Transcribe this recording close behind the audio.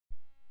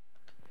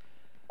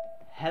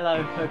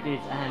Hello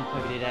PokeDudes and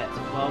PokeDudettes,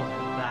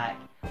 welcome back.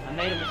 I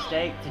made a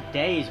mistake,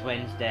 today's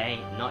Wednesday,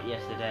 not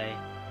yesterday.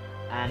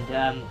 And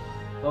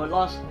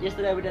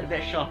yesterday we did a bit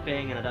of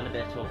shopping and I done a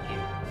bit of talking.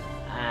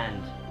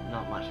 And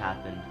not much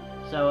happened.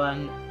 So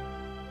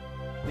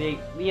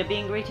we are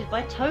being greeted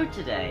by Toad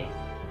today.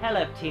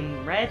 Hello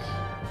Team Red,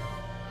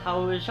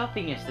 how was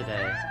shopping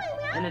yesterday?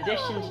 In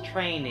addition to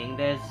training,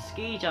 there's a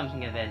ski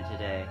jumping event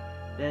today.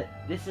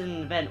 This is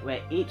an event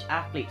where each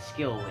athlete's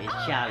skill is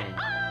challenged.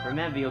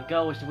 Remember, your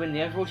goal is to win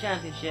the overall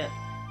championship.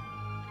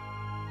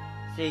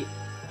 See,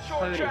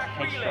 Toad is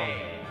headstrong.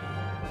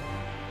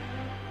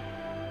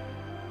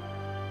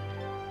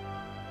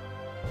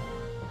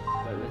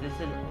 Wait, was this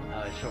an...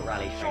 Oh, a short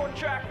rally. Short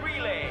track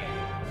relay!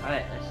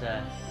 Alright, let's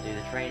do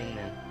the training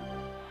then.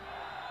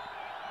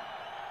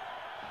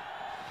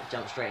 Let's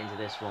jump straight into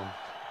this one.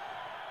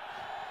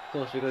 Of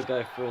course, we're going to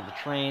go through all the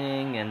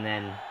training and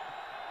then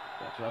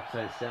get to the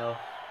episode itself.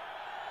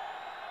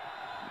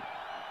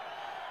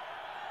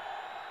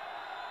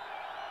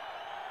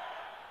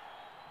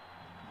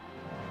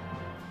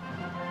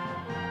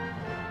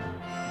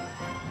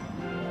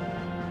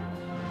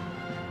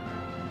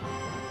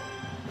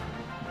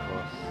 Of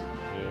course,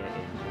 here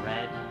is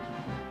red.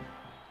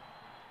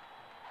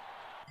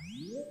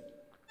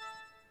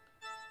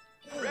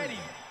 Ready!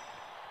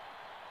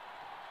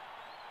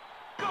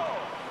 Go!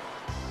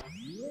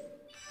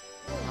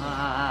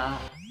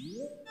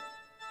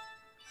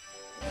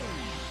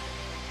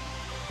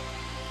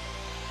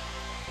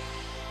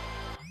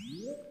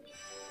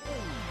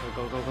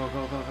 Go, go, go, go,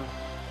 go, go.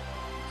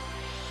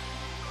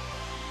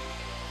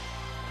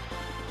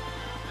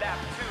 Lap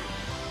 2.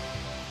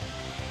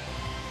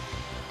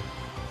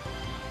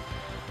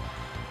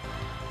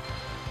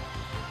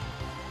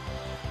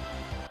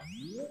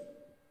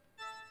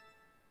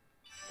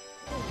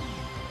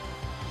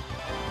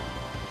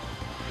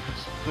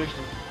 Just push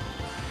them.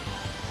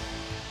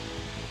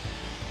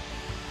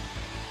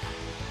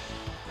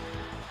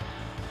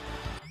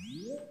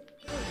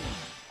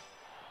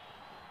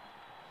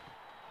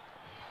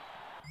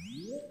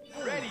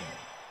 Ready!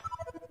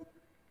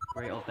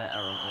 Great or better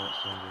on all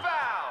exchanges.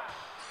 Foul!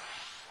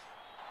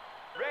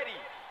 Ready!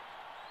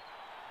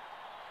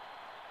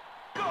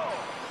 Go!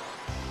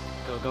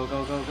 Go, go,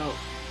 go, go, go.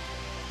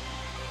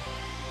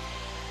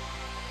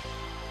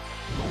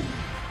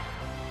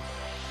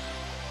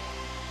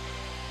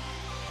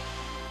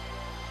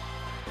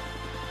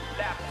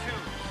 Lap 2.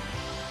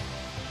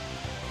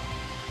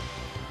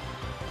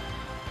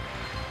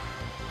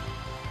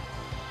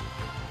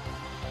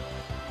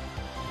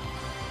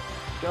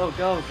 Go,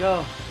 go,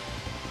 go.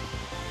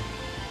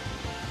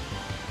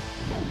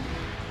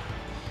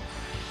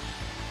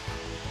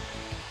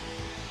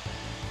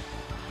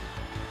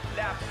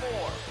 Lap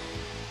 4.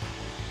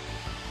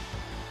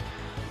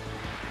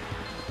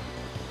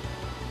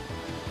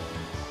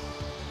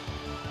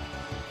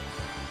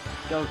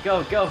 Go,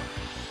 go, go.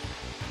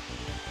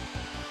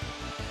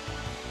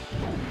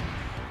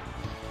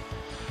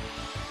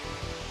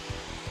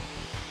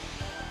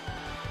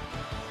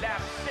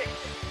 Lap 6.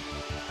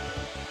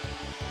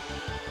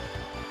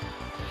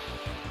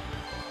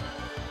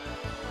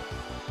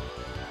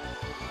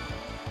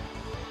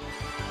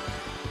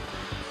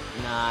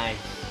 Nice.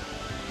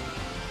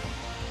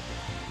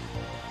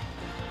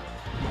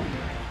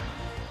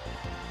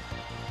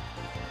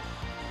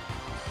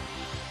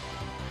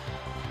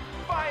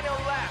 Final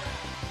lap.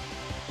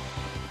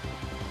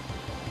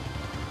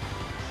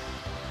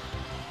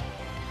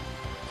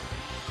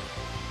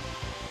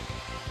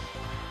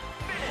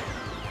 Finish.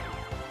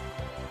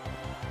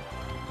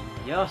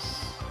 Yes.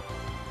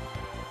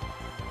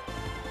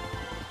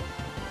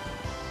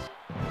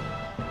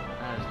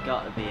 That's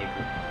got to be a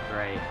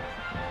great.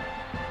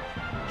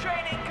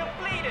 Training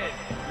completed.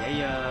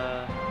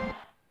 Yeah.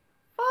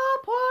 4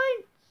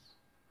 points.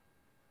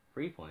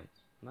 3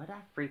 points. Might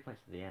have 3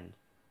 points at the end.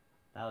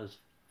 That was,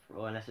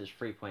 or unless it's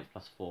 3 points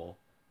plus 4.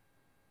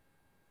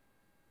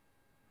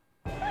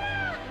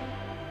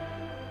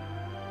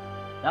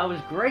 That was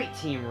great,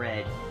 Team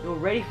Red. You're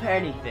ready for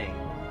anything.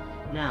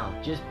 Now,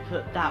 just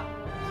put that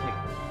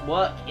to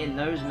work in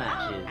those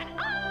matches.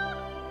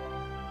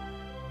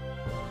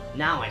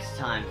 Now it's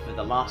time for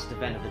the last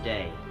event of the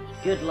day.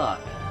 Good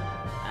luck.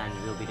 And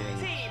we'll be doing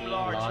Team Team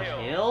Large Large Hill.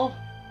 Hill.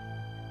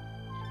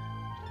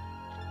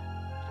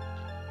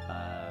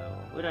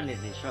 We don't need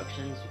the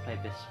instructions. We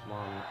played this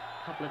one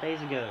a couple of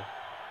days ago.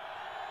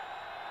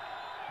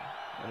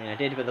 I mean, I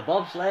did with the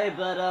bobsleigh,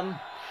 but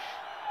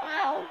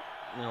well,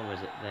 no, was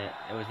it?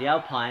 It was the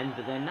Alpine,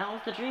 but then that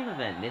was the Dream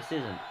event. This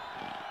isn't.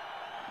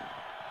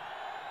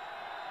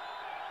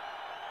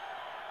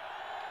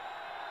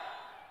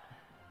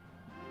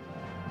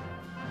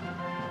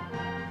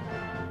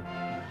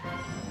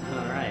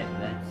 Alright,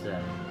 let's do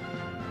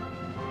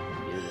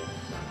this.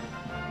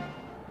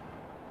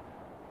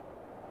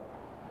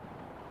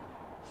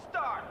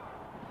 Start.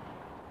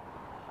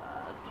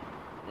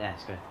 Yeah,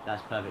 it's good.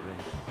 That's perfect, really.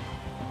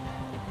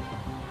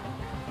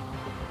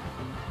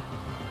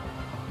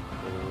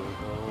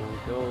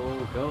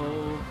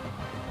 Go.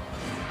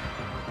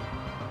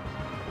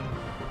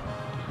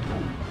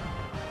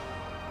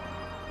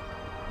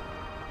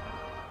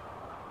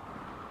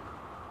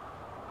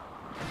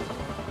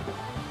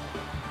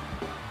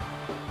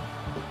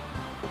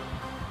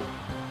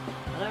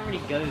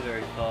 go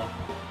very far.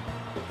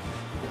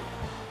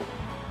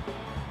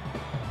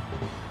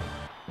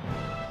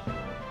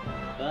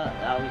 But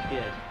that was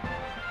good.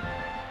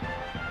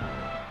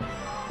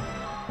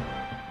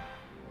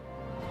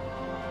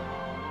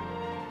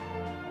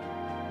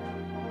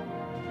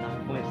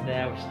 Enough points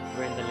there,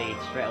 we're in the lead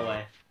straight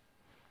away.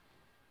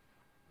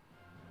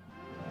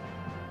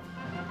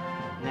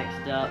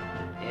 Next up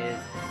is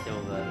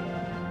silver.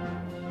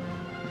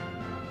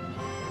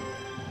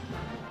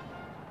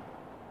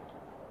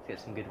 Let's get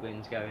some good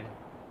wins going.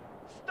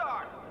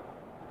 Start.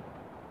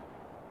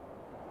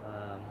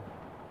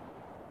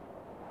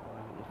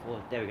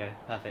 There we go,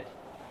 perfect.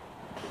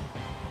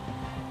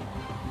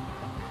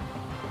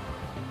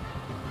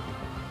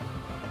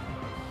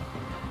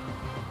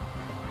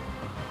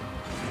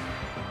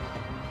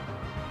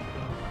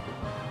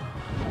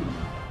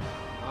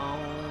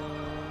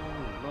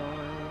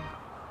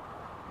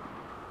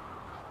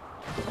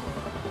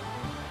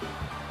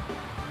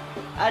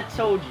 I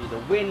told you the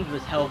wind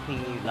was helping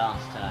you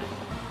last time.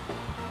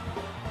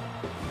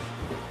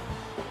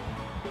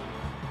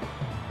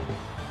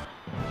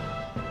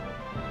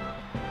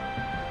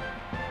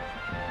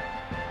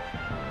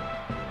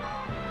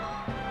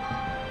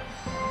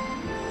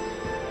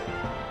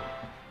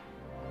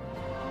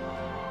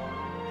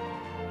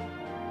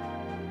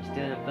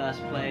 Still in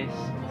first place.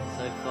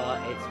 So far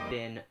it's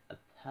been a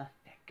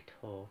perfect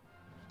tour.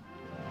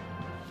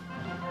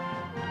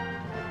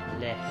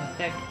 Le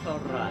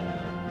Perfectorado.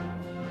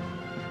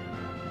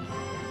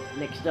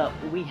 Next up,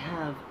 we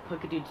have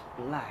PokeDudes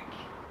Black.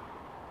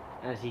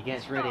 As he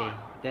gets ready,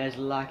 there's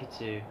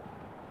Lakitu.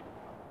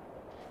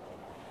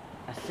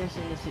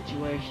 Assessing the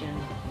situation.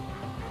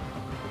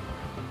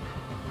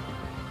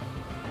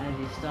 As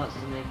he starts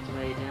to make his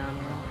way down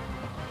now.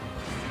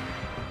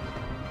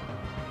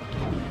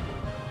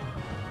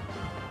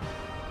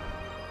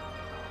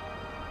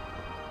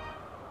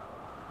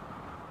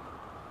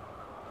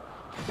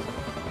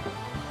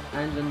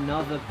 And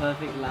another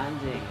perfect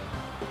landing.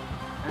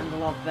 And a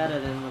lot better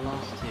than the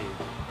last two.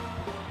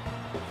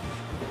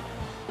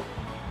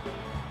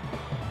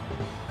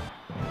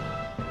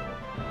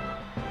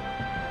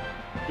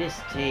 This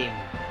team,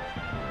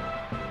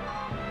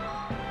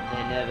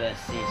 they never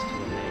cease to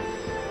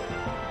amaze.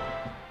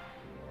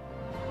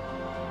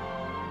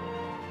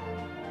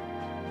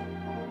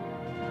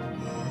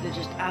 They're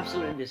just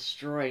absolutely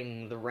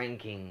destroying the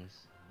rankings.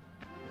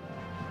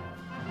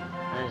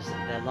 As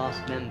their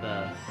last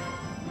member,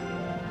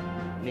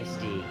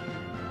 Misty,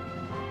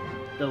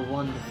 the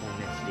wonderful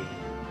Misty,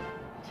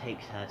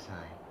 takes her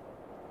time,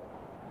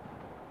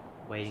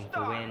 waiting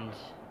for wind,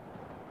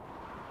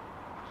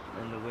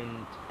 and the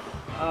wind,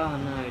 oh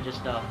no,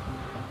 just off.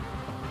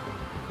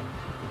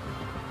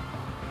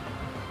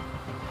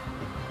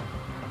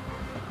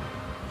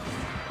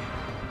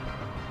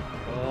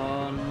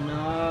 Oh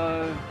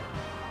no,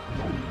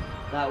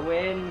 that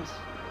wind.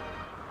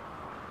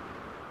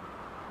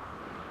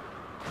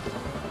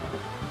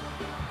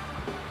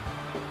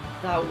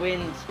 That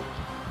wind,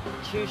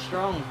 too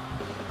strong,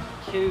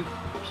 too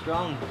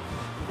strong.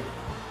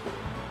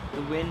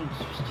 The wind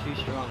was too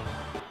strong.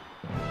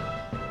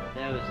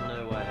 There was no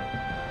way.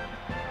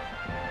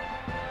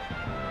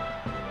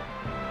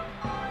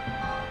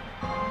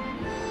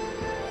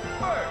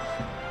 First.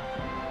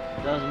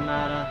 Doesn't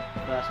matter,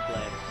 first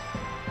place.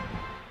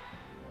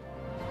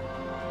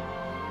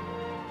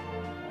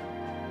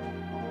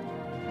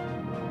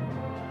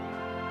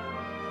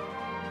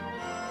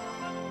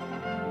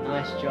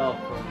 Nice job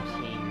from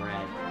Team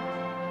Red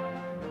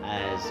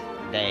as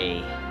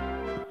they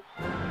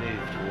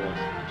move towards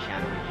the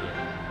championship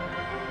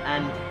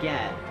and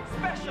get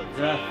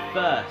the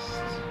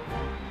first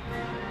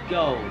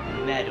gold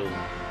medal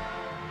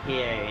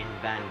here in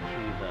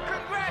Vancouver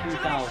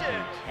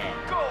 2010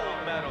 Gold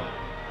medal.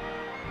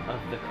 of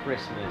the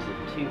Christmas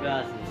of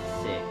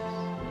 2006.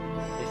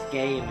 This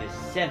game is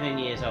 7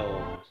 years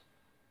old.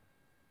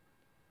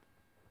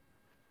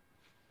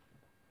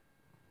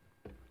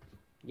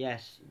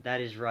 Yes,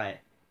 that is right.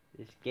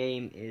 This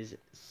game is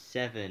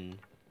 7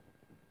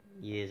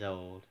 years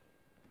old.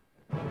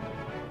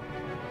 Rival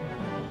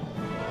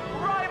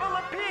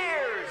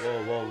appears.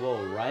 Whoa, whoa,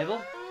 whoa,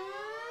 rival?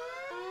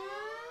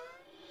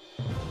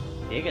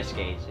 Figure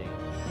skating.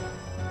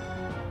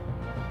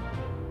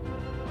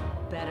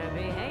 Better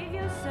behave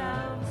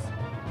yourselves.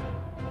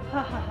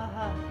 Ha ha ha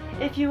ha.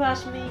 If you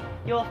ask me,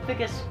 your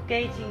figure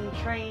skating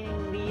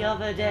training the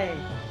other day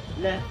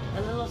left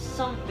a little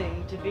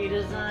something to be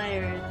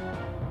desired.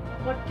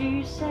 What do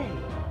you say?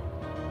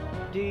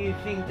 Do you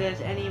think there's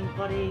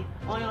anybody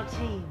on your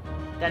team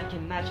that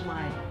can match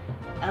my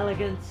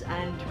elegance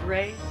and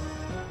grace?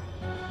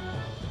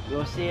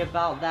 We'll see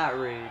about that,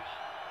 Rouge,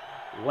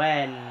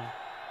 when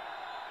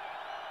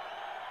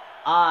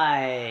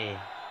I,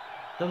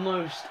 the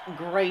most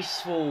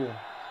graceful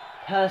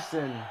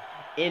person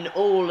in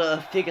all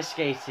of figure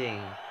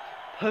skating,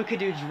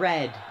 PokeDudes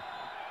Red,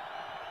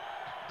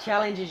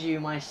 challenges you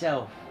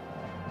myself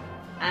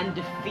and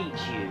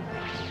defeats you.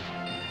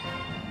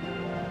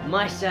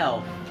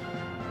 Myself.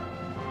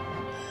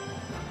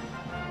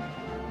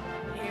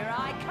 Here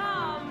I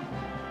come.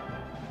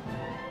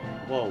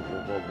 Whoa,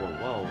 whoa, whoa, whoa,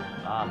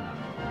 whoa.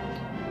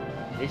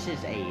 This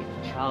is a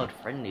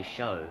child-friendly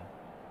show.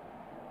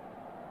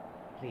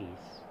 Please.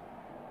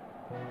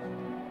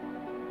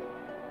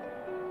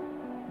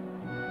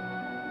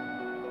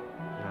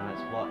 Now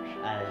let's watch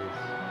as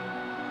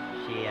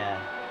she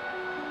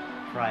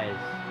tries,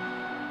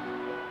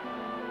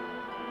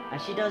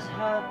 as she does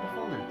her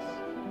performance.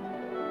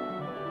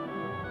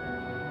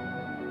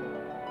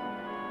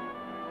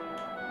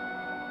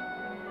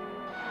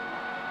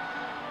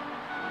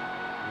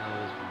 That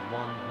was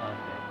one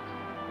perfect.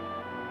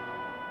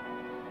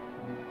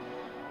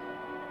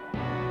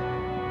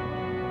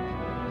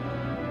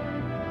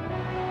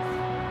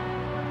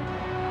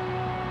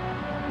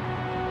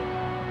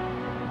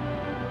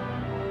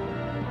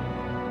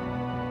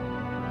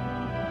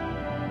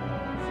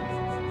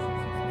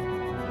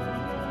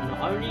 Not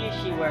only is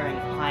she wearing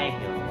high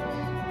heels,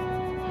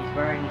 she's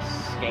wearing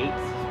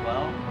skates as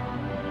well.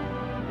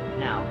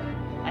 Now,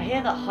 I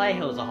hear that high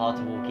heels are hard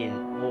to walk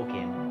in,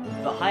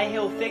 but high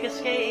heel figure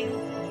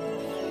skating?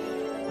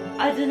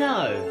 I don't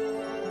know.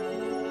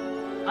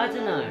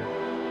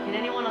 Can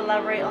anyone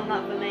elaborate on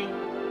that for me?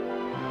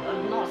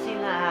 I've not seen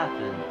that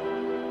happen.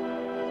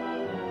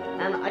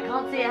 And I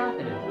can't see it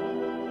happening.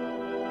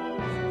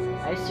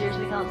 I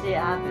seriously can't see it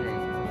happening.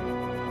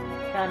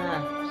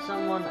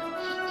 Someone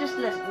just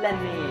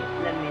lend me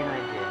an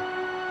idea,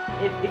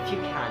 if you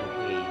can,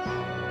 please.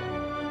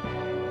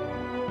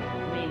 I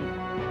mean,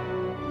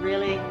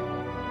 really?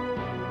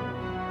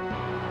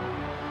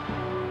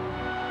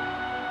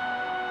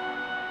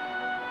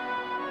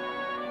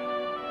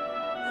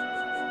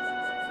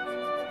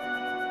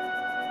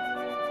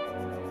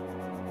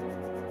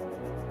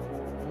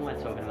 What am I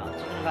talking about? I'm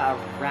talking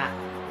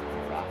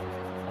about a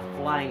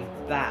flying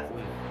bat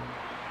with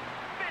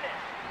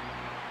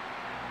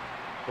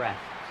breath.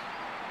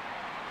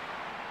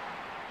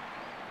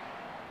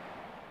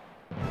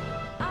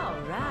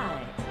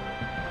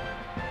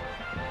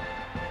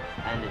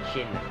 And a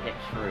chin that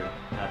pips through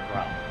her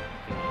brow.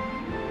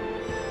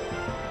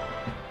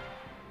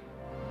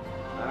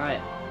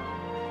 Alright.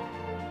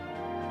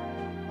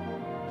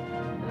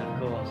 And of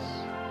course,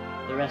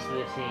 the rest of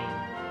the team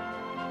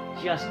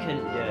just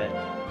couldn't do it.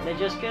 They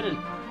just couldn't.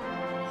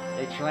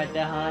 They tried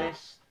their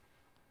hardest,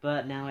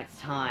 but now it's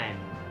time.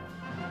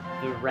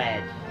 The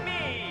Red.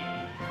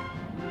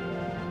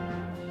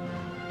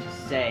 To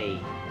say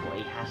what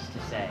he has to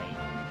say.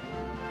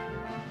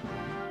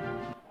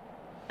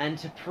 And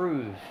to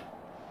prove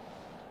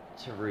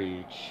to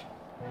Rouge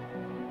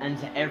and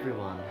to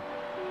everyone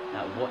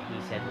that what he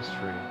said was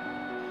true.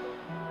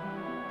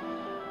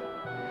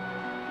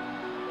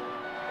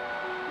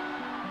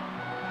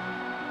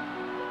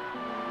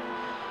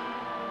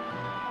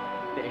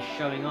 Bit of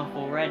showing off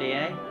already,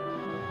 eh?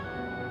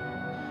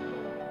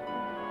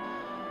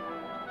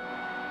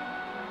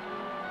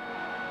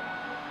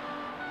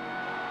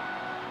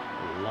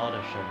 A lot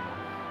of showing off.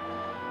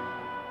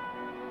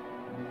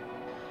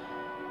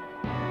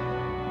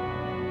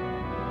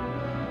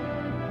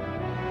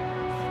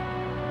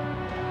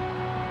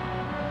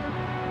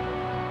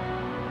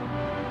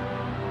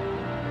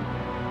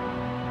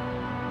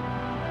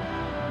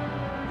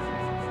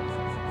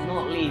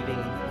 Not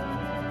leaving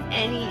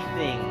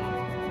anything.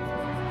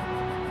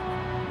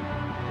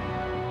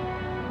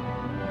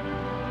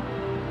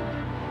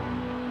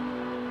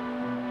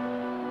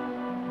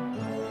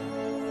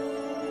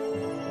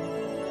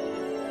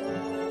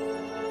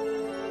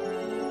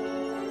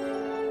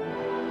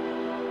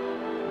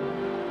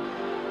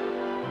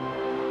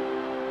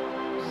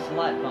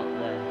 Slight bump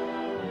there,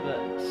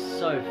 but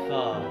so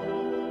far,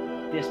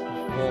 this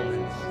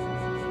performance,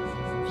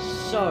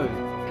 so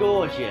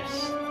gorgeous.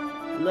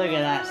 Look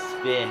at that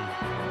spin.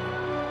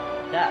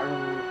 That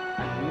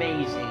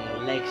amazing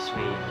leg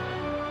sweep.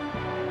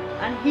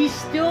 And he's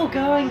still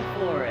going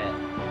for it.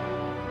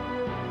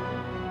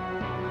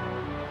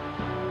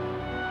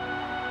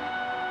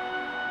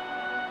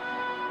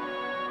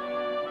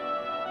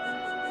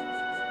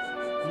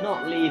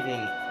 Not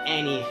leaving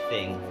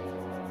anything.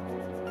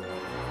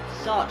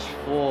 Such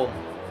form.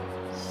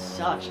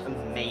 Such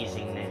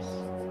amazingness.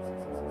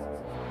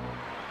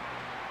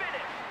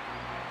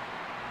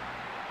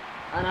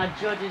 And our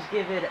judges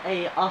give it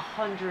a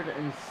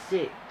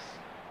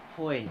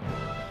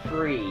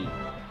 106.3.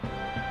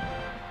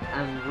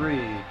 And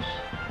Rouge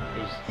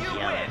is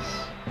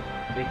jealous.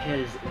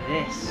 Because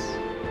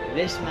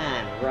this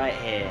man right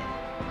here,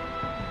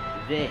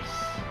 this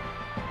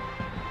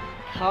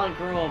can't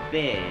grow a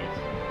beard,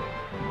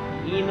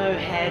 emo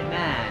head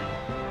man,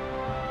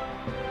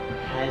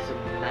 has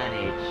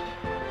managed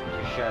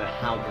to show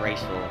how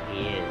graceful he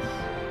is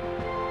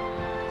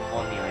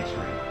on the ice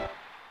rink.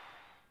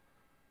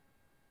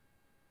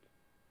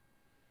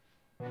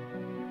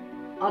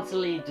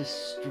 Utterly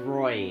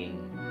destroying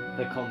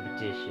the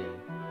competition.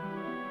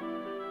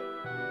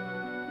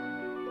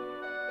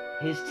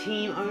 His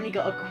team only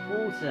got a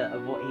quarter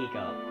of what he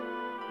got.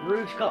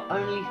 Rouge got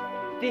only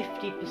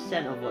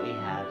 50% of what he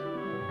had.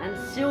 And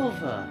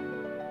Silver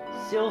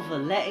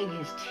letting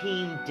his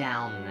team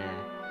down there.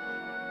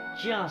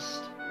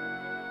 Just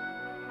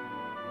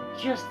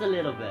Just a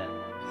little bit.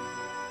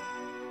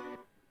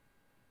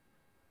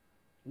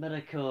 But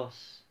of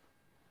course,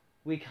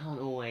 we can't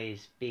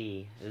always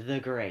be the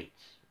great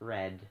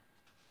Red.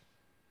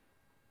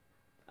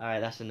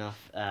 Alright, that's enough,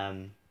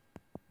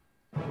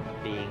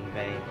 being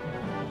vain.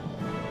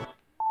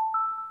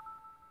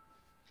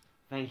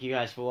 Thank you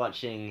guys for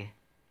watching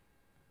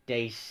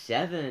Day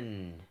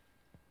 7,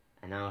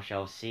 and I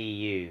shall see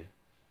you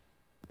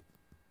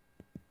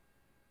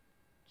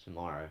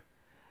tomorrow.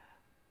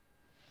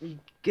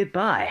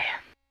 Goodbye.